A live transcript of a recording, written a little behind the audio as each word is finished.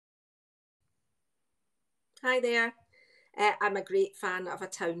Hi there. I'm a great fan of a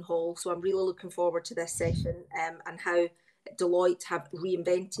town hall, so I'm really looking forward to this session and how Deloitte have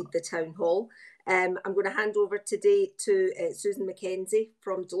reinvented the town hall. I'm going to hand over today to Susan McKenzie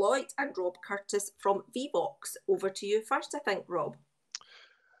from Deloitte and Rob Curtis from Vevox. Over to you first, I think, Rob.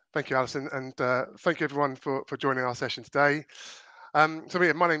 Thank you, Alison, and thank you everyone for joining our session today.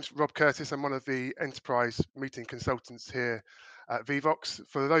 My name's Rob Curtis. I'm one of the enterprise meeting consultants here at Vevox.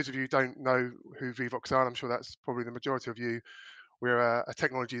 For those of you who don't know who Vevox are, I'm sure that's probably the majority of you. We're a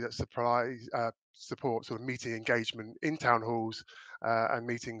technology that supports sort of meeting engagement in town halls and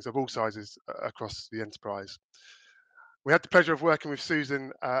meetings of all sizes across the enterprise. We had the pleasure of working with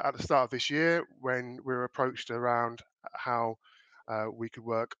Susan at the start of this year when we were approached around how we could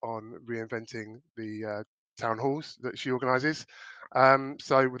work on reinventing the town halls that she organises.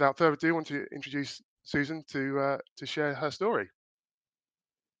 So, without further ado, I want to introduce Susan to share her story.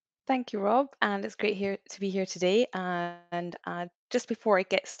 Thank you, Rob, and it's great here to be here today. And just before I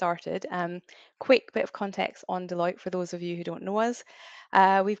get started, quick bit of context on Deloitte for those of you who don't know us.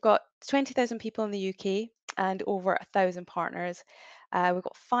 We've got 20,000 people in the UK and over 1,000 partners. We've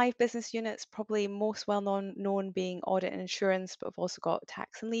got 5 business units, probably most well known being audit and insurance, but we've also got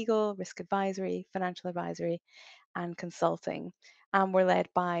tax and legal, risk advisory, financial advisory, and consulting. And we're led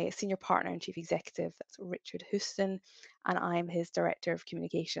by a senior partner and chief executive, that's Richard Houston, and I'm his director of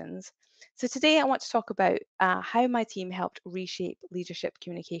communications. So today I want to talk about how my team helped reshape leadership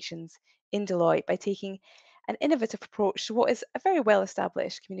communications in Deloitte by taking an innovative approach to what is a very well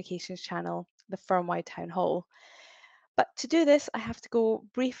established communications channel, the firm-wide town hall. But to do this, I have to go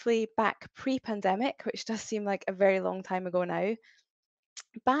briefly back pre-pandemic, which does seem like a very long time ago now.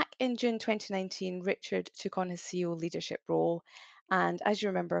 Back in June 2019, Richard took on his CEO leadership role. And as you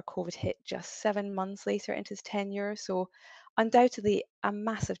remember, COVID hit just 7 months later into his tenure. So, undoubtedly, a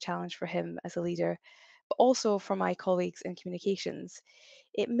massive challenge for him as a leader, but also for my colleagues in communications.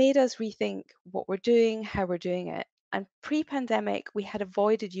 It made us rethink what we're doing, how we're doing it. And pre pandemic, we had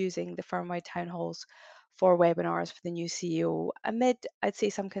avoided using the firm wide town halls for webinars for the new CEO, amid, I'd say,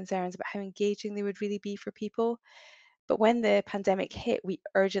 some concerns about how engaging they would really be for people. But when the pandemic hit, we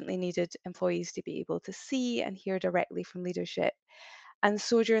urgently needed employees to be able to see and hear directly from leadership. And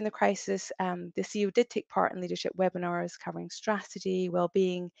so during the crisis, the CEO did take part in leadership webinars covering strategy,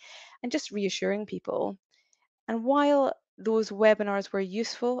 well-being, and just reassuring people. And while those webinars were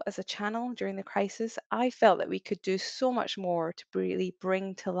useful as a channel during the crisis, I felt that we could do so much more to really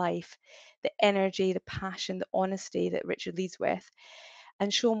bring to life the energy, the passion, the honesty that Richard leads with,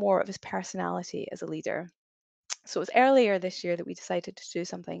 and show more of his personality as a leader. So it was earlier this year that we decided to do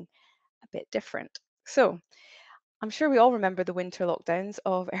something a bit different. So I'm sure we all remember the winter lockdowns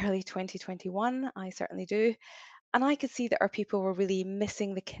of early 2021. I certainly do. And I could see that our people were really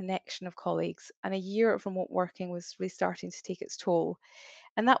missing the connection of colleagues, and a year of remote working was really starting to take its toll.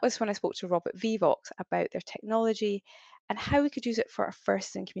 And that was when I spoke to Rob at Vevox about their technology and how we could use it for our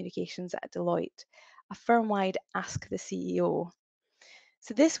first in communications at Deloitte, a firm wide Ask the CEO.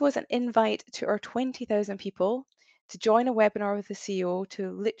 So this was an invite to our 20,000 people to join a webinar with the CEO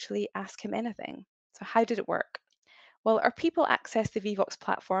to literally ask him anything. So how did it work? Well, our people accessed the Vevox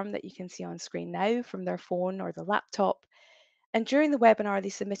platform that you can see on screen now from their phone or the laptop. And during the webinar, they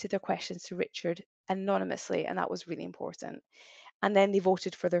submitted their questions to Richard anonymously, and that was really important. And then they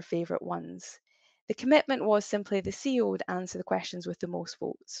voted for their favourite ones. The commitment was simply the CEO would answer the questions with the most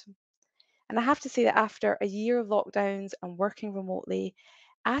votes. And I have to say that after a year of lockdowns and working remotely,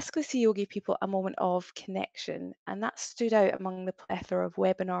 Ask the CEO gave people a moment of connection, and that stood out among the plethora of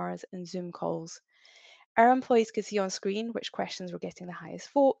webinars and Zoom calls. Our employees could see on screen which questions were getting the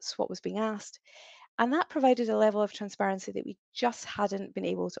highest votes, what was being asked, and that provided a level of transparency that we just hadn't been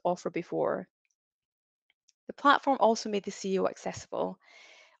able to offer before. The platform also made the CEO accessible.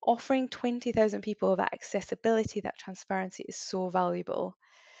 Offering 20,000 people that accessibility, that transparency is so valuable.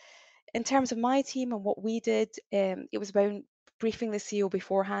 In terms of my team and what we did, it was about briefing the CEO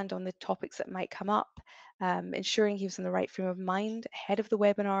beforehand on the topics that might come up, ensuring he was in the right frame of mind ahead of the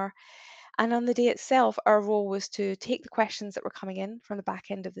webinar. And on the day itself, our role was to take the questions that were coming in from the back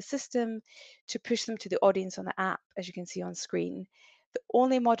end of the system, to push them to the audience on the app, as you can see on screen. The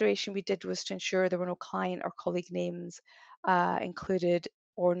only moderation we did was to ensure there were no client or colleague names included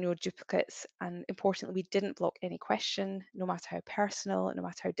or no duplicates. And importantly, we didn't block any question, no matter how personal, no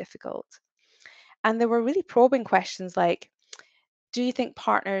matter how difficult. And there were really probing questions like, do you think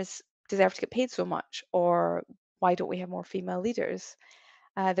partners deserve to get paid so much? Or why don't we have more female leaders?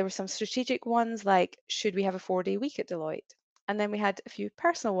 There were some strategic ones like, should we have a 4-day week at Deloitte? And then we had a few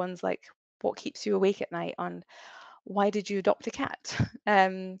personal ones like, what keeps you awake at night? On why did you adopt a cat?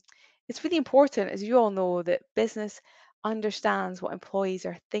 Um, It's really important, as you all know, that business understands what employees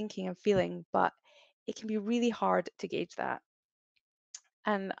are thinking and feeling, but it can be really hard to gauge that.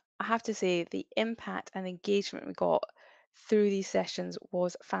 And I have to say, the impact and engagement we got through these sessions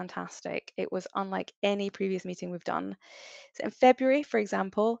was fantastic. It was unlike any previous meeting we've done. So in February, for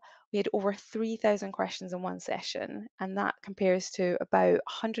example, we had over 3,000 questions in one session, and that compares to about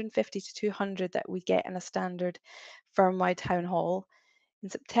 150 to 200 that we get in a standard firm-wide town hall. In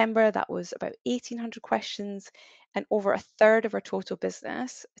September, that was about 1,800 questions, and over a third of our total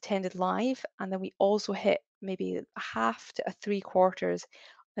business attended live. And then we also hit maybe a half to a three quarters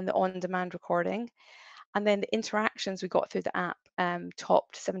in the on demand recording. And then the interactions we got through the app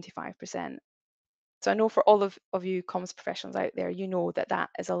topped 75%. So I know for all of you comms professionals out there, you know that that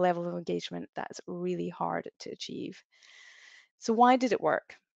is a level of engagement that is really hard to achieve. So why did it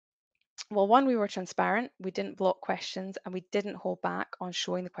work? Well, one, we were transparent, we didn't block questions, and we didn't hold back on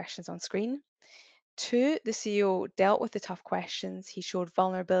showing the questions on screen. Two, the CEO dealt with the tough questions. He showed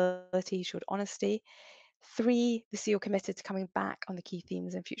vulnerability, he showed honesty. Three, the CEO committed to coming back on the key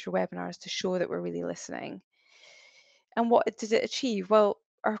themes in future webinars to show that we're really listening. And what did it achieve? Well,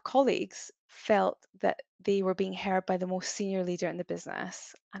 our colleagues felt that they were being heard by the most senior leader in the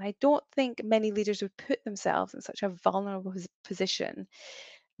business. And I don't think many leaders would put themselves in such a vulnerable position,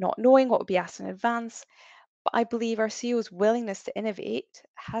 not knowing what would be asked in advance. But I believe our CEO's willingness to innovate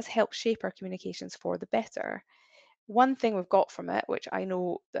has helped shape our communications for the better. One thing we've got from it, which I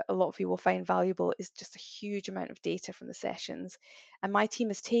know that a lot of you will find valuable, is just a huge amount of data from the sessions. And my team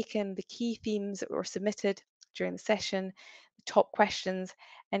has taken the key themes that were submitted during the session, the top questions,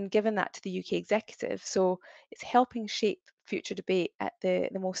 and given that to the UK executive. So it's helping shape future debate at the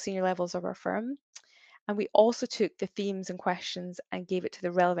most senior levels of our firm. And we also took the themes and questions and gave it to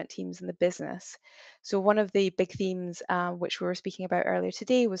the relevant teams in the business. So one of the big themes, which we were speaking about earlier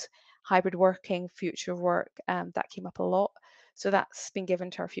today, was hybrid working, future of work. That came up a lot. So that's been given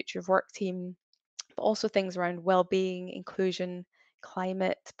to our future of work team, but also things around well-being, inclusion,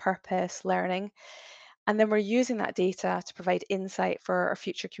 climate, purpose, learning. And then we're using that data to provide insight for our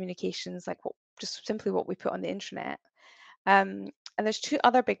future communications, like just simply what we put on the intranet. And there's two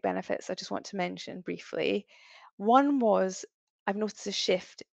other big benefits I just want to mention briefly. One was I've noticed a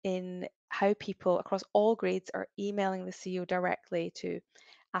shift in how people across all grades are emailing the CEO directly to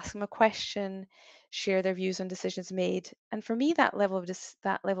ask them a question, share their views on decisions made. And for me, that level of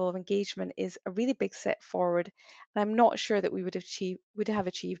that level of engagement is a really big step forward. And I'm not sure that we would have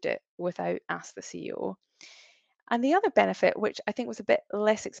achieved it without Ask the CEO. And the other benefit, which I think was a bit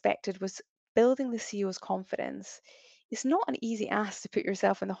less expected, was building the CEO's confidence. It's not an easy ask to put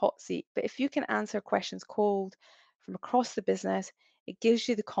yourself in the hot seat, but if you can answer questions cold from across the business, it gives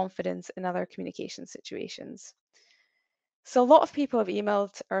you the confidence in other communication situations. So a lot of people have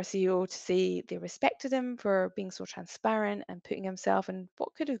emailed our CEO to say they respected him for being so transparent and putting himself in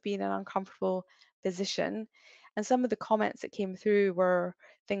what could have been an uncomfortable position. And some of the comments that came through were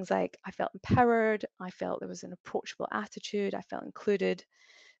things like, I felt empowered, I felt there was an approachable attitude, I felt included.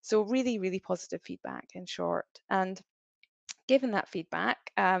 So really, really positive feedback in short. And given that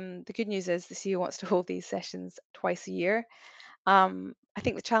feedback, the good news is the CEO wants to hold these sessions twice a year. I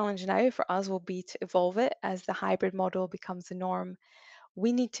think the challenge now for us will be to evolve it as the hybrid model becomes the norm.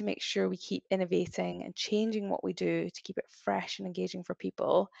 We need to make sure we keep innovating and changing what we do to keep it fresh and engaging for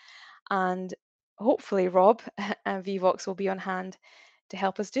people. And hopefully, Rob and Vevox will be on hand to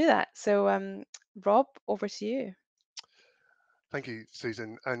help us do that. So, Rob, over to you. Thank you,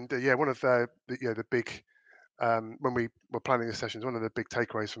 Susan. And yeah, one of the big when we were planning the sessions, one of the big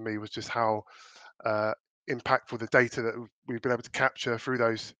takeaways for me was just how uh, impactful the data that we've been able to capture through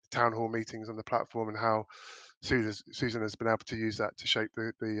those town hall meetings on the platform, and how Susan has been able to use that to shape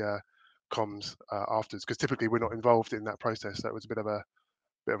the comms afterwards. Because typically we're not involved in that process. That was a bit of an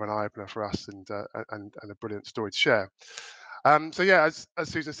eye opener for us, and a brilliant story to share. So yeah, as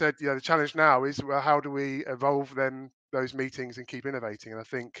Susan said, the challenge now is, well, how do we evolve those meetings and keep innovating? And I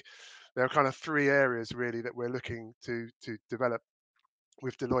think there are kind of three areas really that we're looking to develop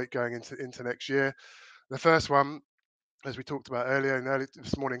with Deloitte going into next year. The first one, as we talked about earlier in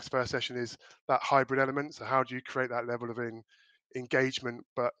this morning's first session, is that hybrid element. So how do you create that level of engagement,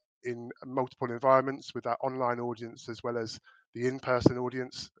 but in multiple environments with that online audience as well as the in-person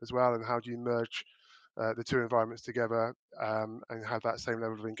audience as well? And how do you merge the two environments together and have that same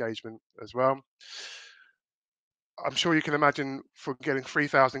level of engagement as well? I'm sure you can imagine, for getting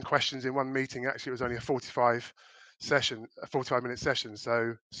 3,000 questions in one meeting, actually it was only a 45-minute session.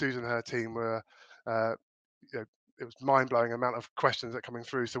 So Susan and her team were, it was mind-blowing amount of questions that are coming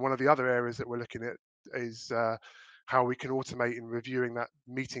through. So one of the other areas that we're looking at is how we can automate in reviewing that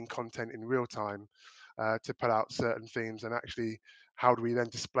meeting content in real time to put out certain themes, and actually how do we then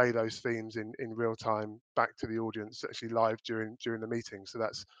display those themes in real time back to the audience actually live during the meeting. So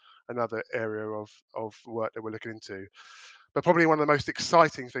that's another area of work that we're looking into. But probably one of the most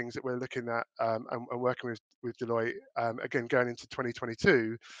exciting things that we're looking at and working with Deloitte, again going into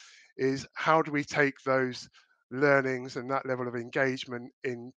 2022, is how do we take those learnings and that level of engagement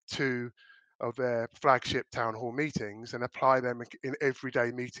into of their flagship town hall meetings and apply them in everyday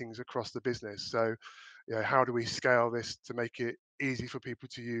meetings across the business. So, you know, how do we scale this to make it easy for people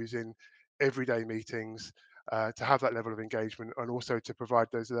to use in everyday meetings, to have that level of engagement, and also to provide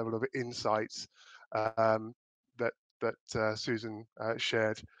those level of insights that Susan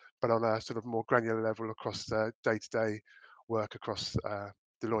shared, but on a sort of more granular level across day-to-day work across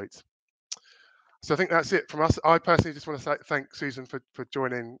Deloitte. So I think that's it from us. I personally just want to thank Susan for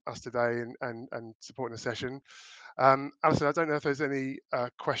joining us today and supporting the session. Alison, I don't know if there's any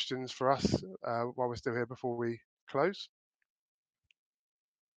questions for us while we're still here before we close.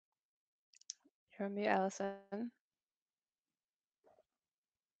 You're on mute, Alison.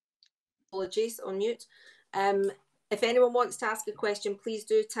 Apologies, on mute. If anyone wants to ask a question, please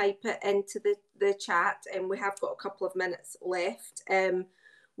do type it into the chat, and we have got a couple of minutes left.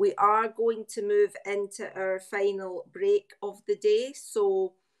 We are going to move into our final break of the day,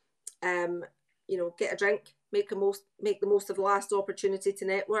 so you know, get a drink, make the most of the last opportunity to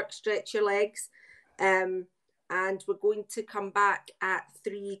network, stretch your legs, and we're going to come back at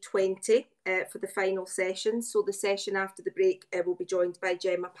 3:20 for the final session. So the session after the break will be joined by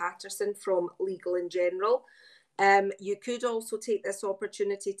Gemma Patterson from Legal in General. You could also take this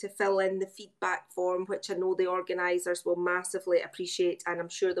opportunity to fill in the feedback form, which I know the organisers will massively appreciate, and I'm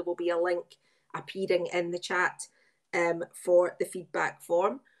sure there will be a link appearing in the chat for the feedback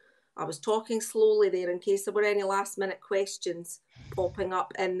form. I was talking slowly there in case there were any last minute questions popping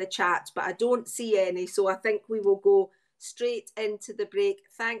up in the chat, but I don't see any, so I think we will go straight into the break.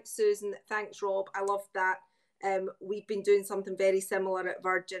 Thanks, Susan. Thanks, Rob. I love that. We've been doing something very similar at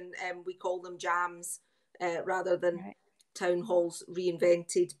Virgin. We call them jams rather than town halls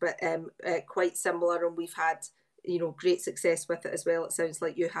reinvented, but quite similar, and we've had, you know, great success with it as well. It sounds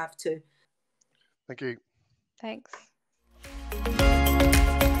like you have too. Thank you. Thanks.